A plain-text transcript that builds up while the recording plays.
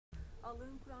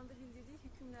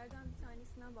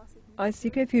I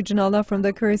seek refuge in Allah from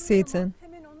the curse Satan.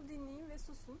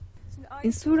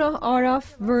 In Surah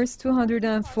Araf, verse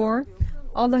 204,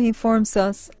 Allah informs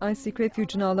us, I seek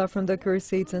refuge in Allah from the curse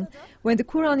Satan. When the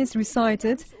Quran is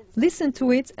recited, listen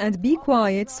to it and be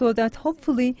quiet so that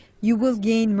hopefully you will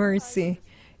gain mercy.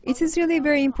 It is really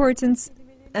very important,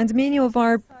 and many of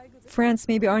our friends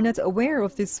maybe are not aware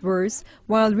of this verse.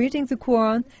 While reading the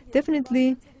Quran,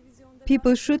 definitely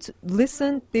people should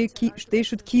listen, they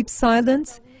should keep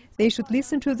silent, they should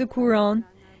listen to the Quran,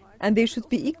 and they should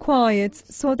be quiet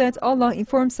so that Allah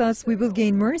informs us we will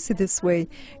gain mercy this way.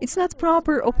 It's not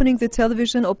proper opening the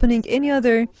television, opening any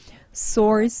other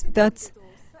source that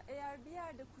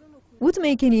would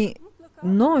make any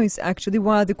noise actually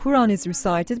while the Quran is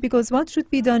recited, because what should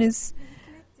be done is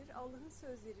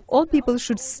all people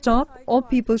should stop, all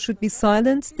people should be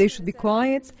silent, they should be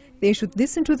quiet, they should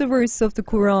listen to the verses of the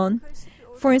Quran.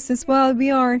 For instance, while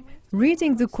we are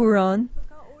reading the Quran,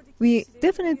 we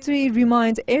definitely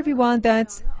remind everyone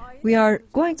that we are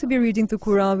going to be reading the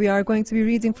Quran, we are going to be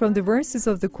reading from the verses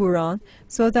of the Quran,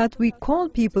 so that we call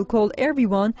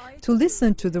everyone to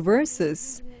listen to the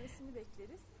verses.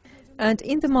 And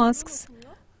in the mosques,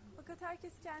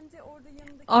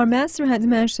 our master had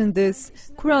mentioned this.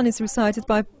 Quran is recited,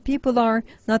 but people are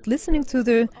not listening to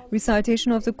the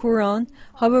recitation of the Quran.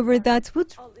 However, that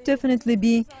would definitely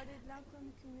be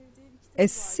a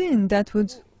sin, that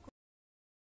would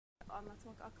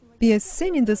be a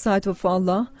sin in the sight of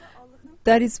Allah.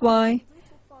 That is why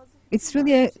it's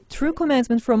really a true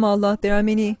commandment from Allah. There are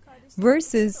many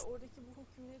verses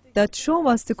that show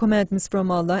us the commandments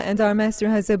from Allah, and our master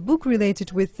has a book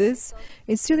related with this.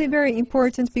 It's really very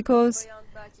important because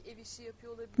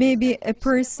maybe a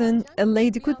person, a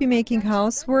lady could be making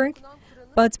housework,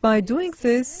 but by doing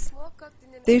this,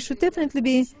 they should definitely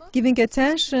be giving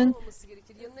attention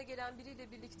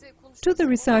to the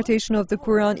recitation of the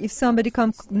Quran. If somebody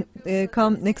come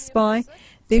next by,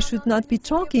 they should not be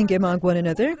talking among one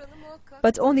another,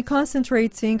 but only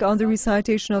concentrating on the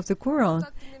recitation of the Quran.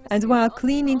 And while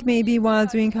cleaning, maybe while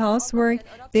doing housework,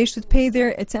 they should pay their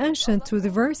attention to the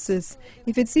verses.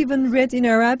 If it's even read in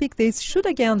Arabic, they should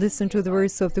again listen to the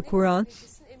verse of the Quran,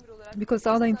 because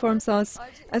Allah informs us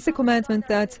as a commandment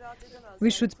that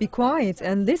we should be quiet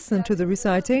and listen to the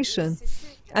recitation.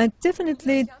 And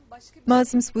definitely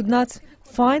Muslims would not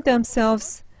find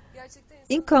themselves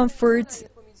in comfort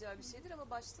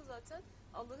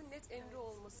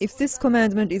if this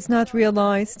commandment is not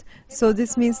realized. So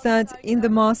this means that in the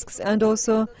mosques and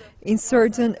also in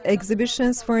certain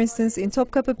exhibitions, for instance in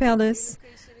Topkapı Palace,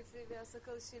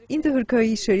 in the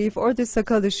Hırka-i Şerif or the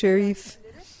Sakal-i Şerif,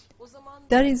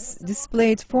 that is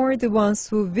displayed for the ones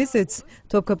who visit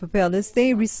Topkapı Palace.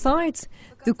 They recite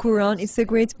the Quran. It's a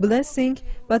great blessing,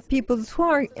 but people who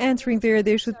are entering there,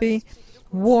 they should be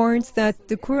warned that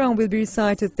the Quran will be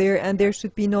recited there and there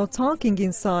should be no talking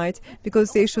inside,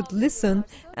 because they should listen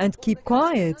and keep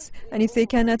quiet. And if they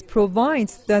cannot provide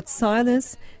that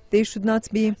silence, they should not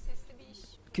be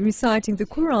reciting the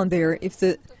Quran there if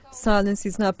the silence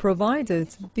is not provided,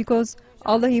 because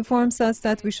Allah informs us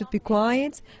that we should be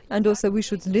quiet and also we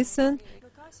should listen.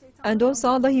 And also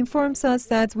Allah informs us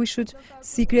that we should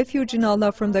seek refuge in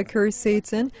Allah from the curse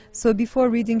Satan. So before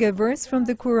reading a verse from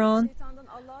the Quran,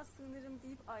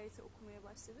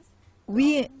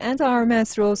 we and our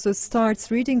master also starts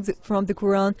reading from the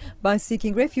Quran by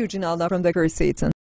seeking refuge in Allah from the curse Satan.